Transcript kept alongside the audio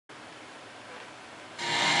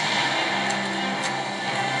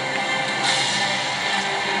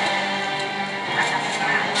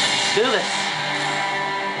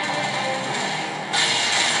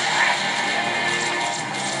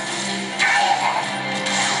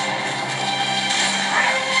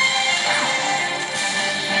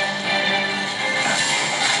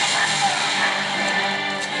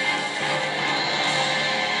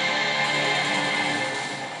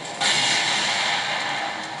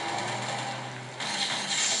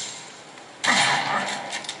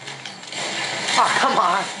Oh, come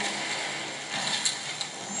on.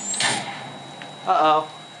 Uh-oh.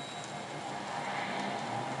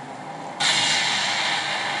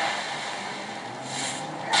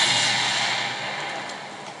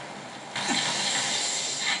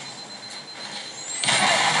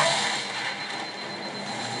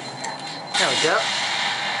 There we go.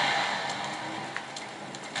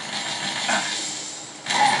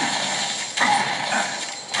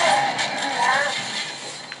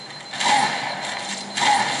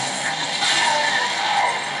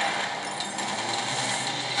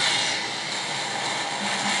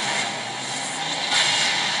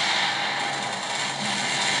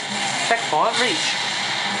 Checkpoint reach.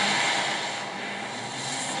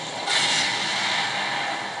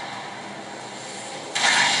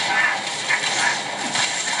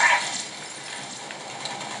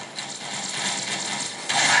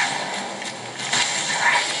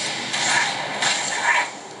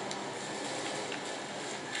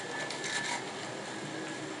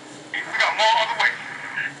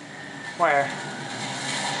 Where?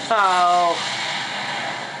 Oh.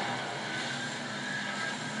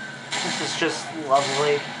 This is just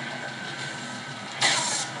lovely.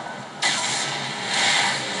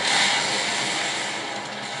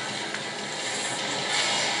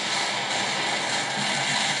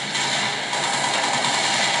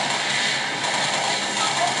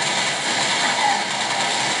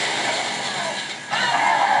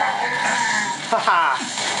 Haha.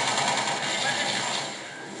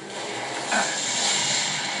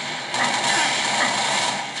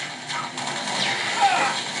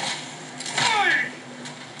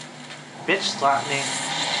 Bitch slapped me.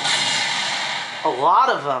 A lot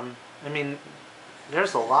of them. I mean,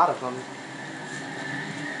 there's a lot of them.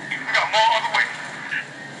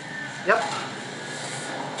 Yep.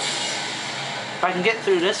 If I can get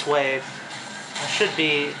through this wave, I should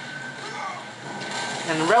be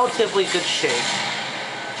in relatively good shape.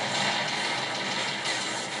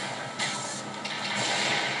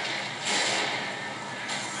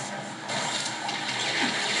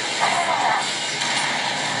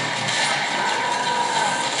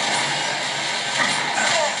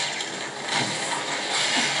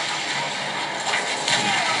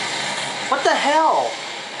 What the hell?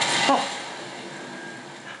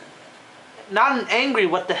 Not an angry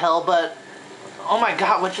what the hell, but oh my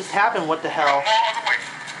god, what just happened? What the hell?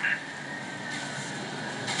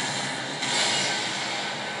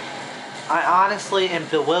 I honestly am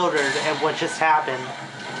bewildered at what just happened.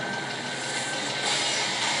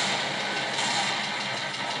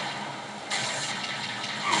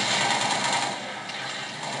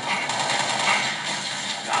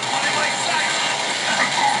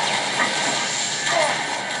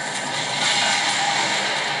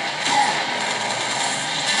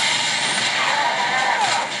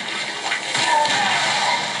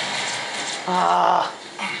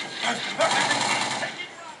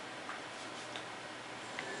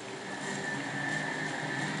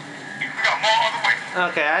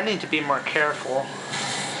 Okay, I need to be more careful.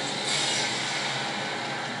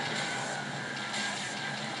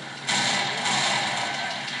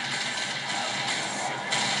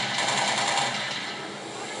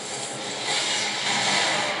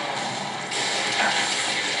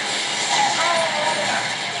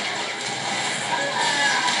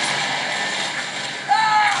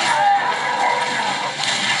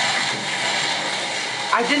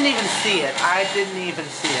 I didn't even see it. I didn't even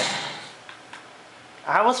see it.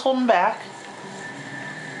 I was holding back.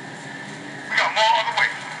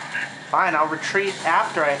 Fine, I'll retreat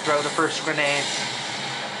after I throw the first grenade.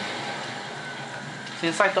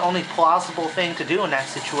 Seems like the only plausible thing to do in that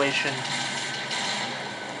situation.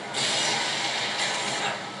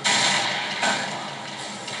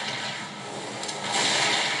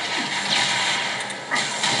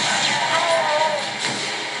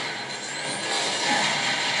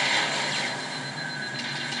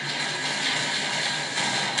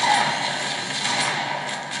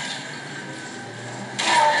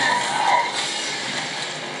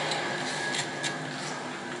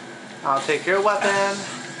 I'll take your weapon.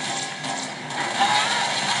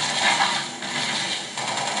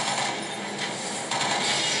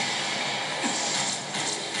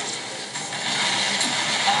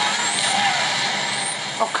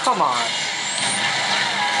 Oh, come on.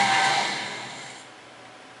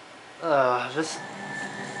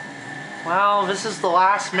 Well, this is the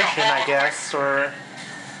last mission, I guess, or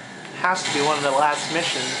has to be one of the last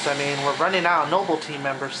missions. I mean, we're running out of Noble Team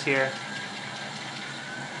members here.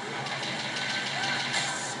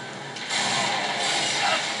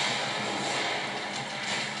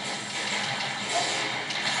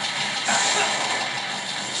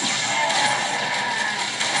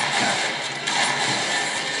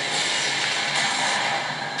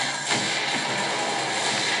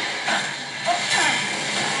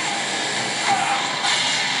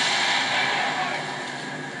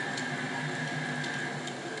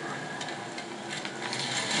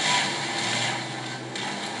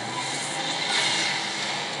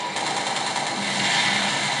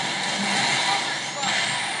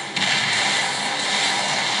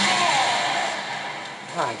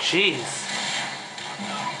 Jeez.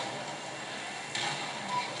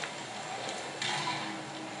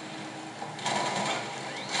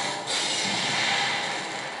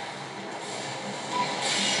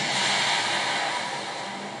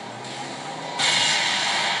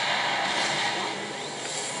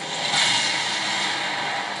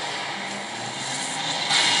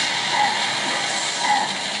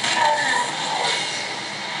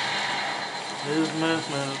 Move, move,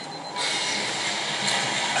 move.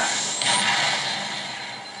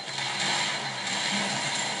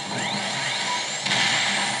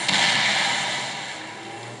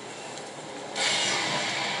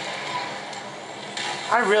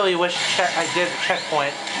 I really wish I did a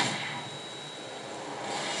checkpoint.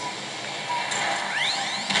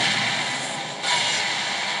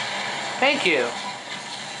 Thank you.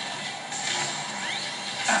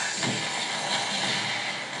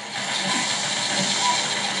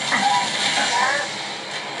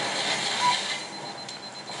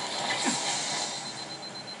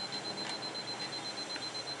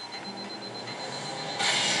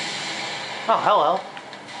 Oh, hello.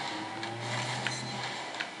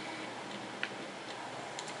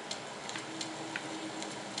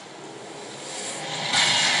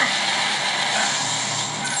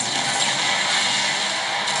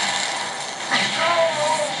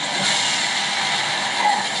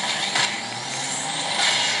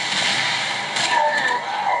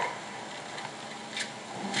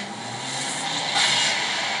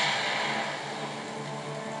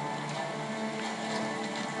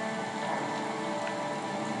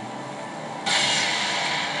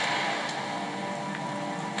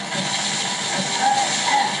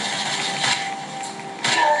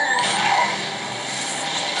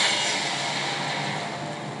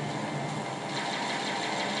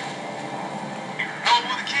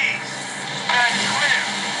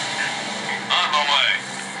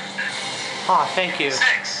 Aw, thank you. 6.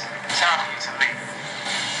 Time for you to leave.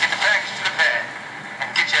 Get the package to the pad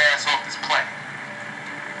and get your ass off this plane.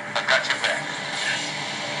 I got your back.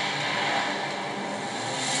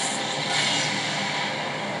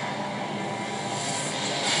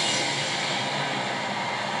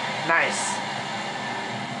 Nice.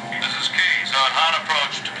 This is Keys on Han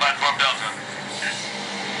approach to platform Delta.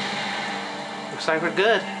 Looks like we're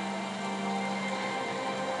good.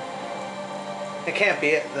 It can't be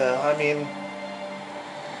it though. I mean,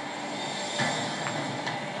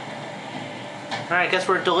 alright, I guess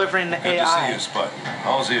we're delivering the Good AI. to see you, Spud.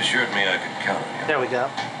 Halsey assured me I could count on you. There we go.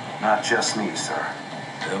 Not just me, sir.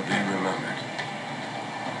 They'll be remembered.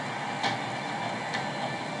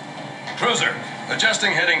 Cruiser,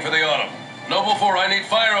 adjusting heading for the autumn. Noble 4, I need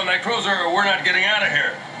fire on that cruiser or we're not getting out of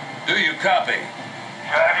here. Do you copy?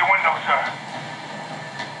 Have your window, sir.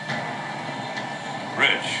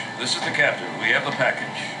 Rich, this is the captain. We have the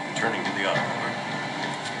package. Returning to the autumn. Over.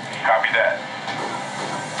 Copy that.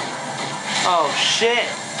 Oh shit.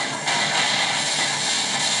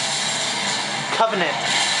 Covenant.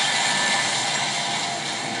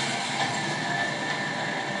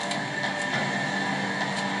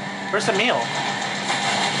 Where's Emil?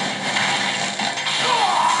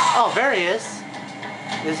 Oh, there he is.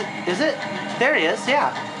 Is it? There he is,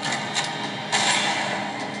 yeah.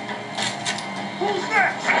 Who's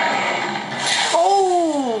next?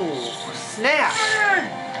 Oh, snap.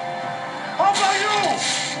 How about you?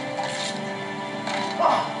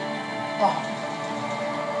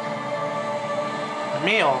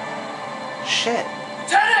 Emil. Shit.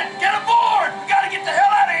 Lieutenant, get aboard! We gotta get the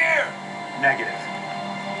hell out of here! Negative.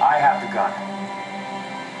 I have the gun.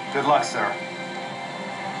 Good luck, sir.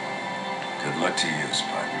 Good luck to you,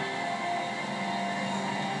 Spartan.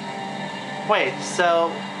 Wait,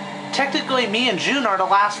 so technically me and June are the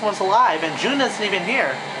last ones alive, and June isn't even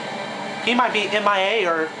here. He might be MIA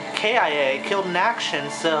or KIA, killed in action,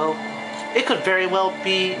 so it could very well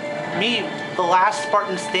be me, the last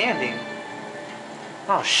Spartan standing.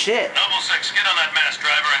 Oh shit. Noble 6, get on that mass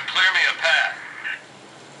driver and clear me a path.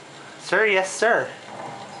 Sir, yes sir.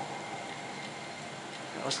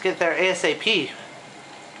 Let's get there ASAP.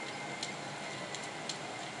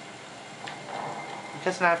 I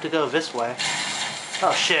guess I have to go this way.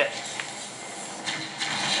 Oh shit.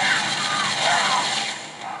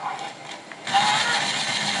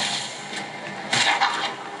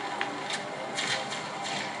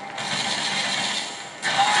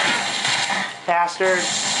 Bastard.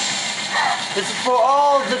 This is for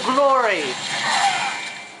all the glory.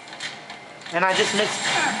 And I just missed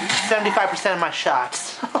 75% of my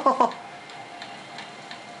shots.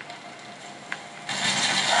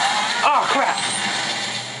 Oh crap.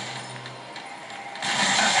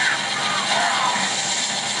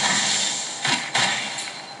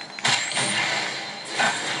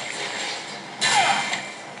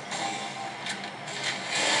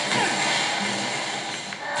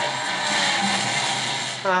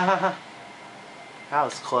 That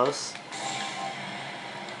was close.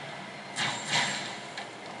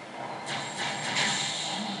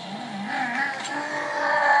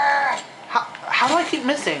 How do I keep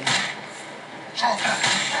missing?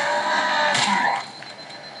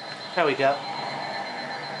 There we go.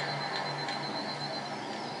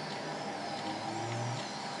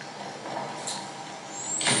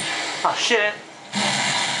 Oh shit.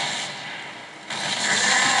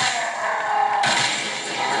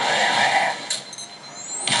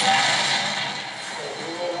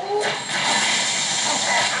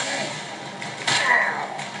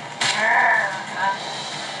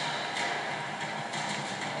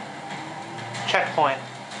 Checkpoint.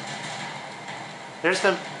 There's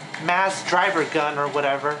the mass driver gun or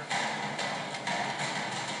whatever.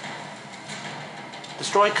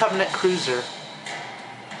 Destroy Covenant cruiser.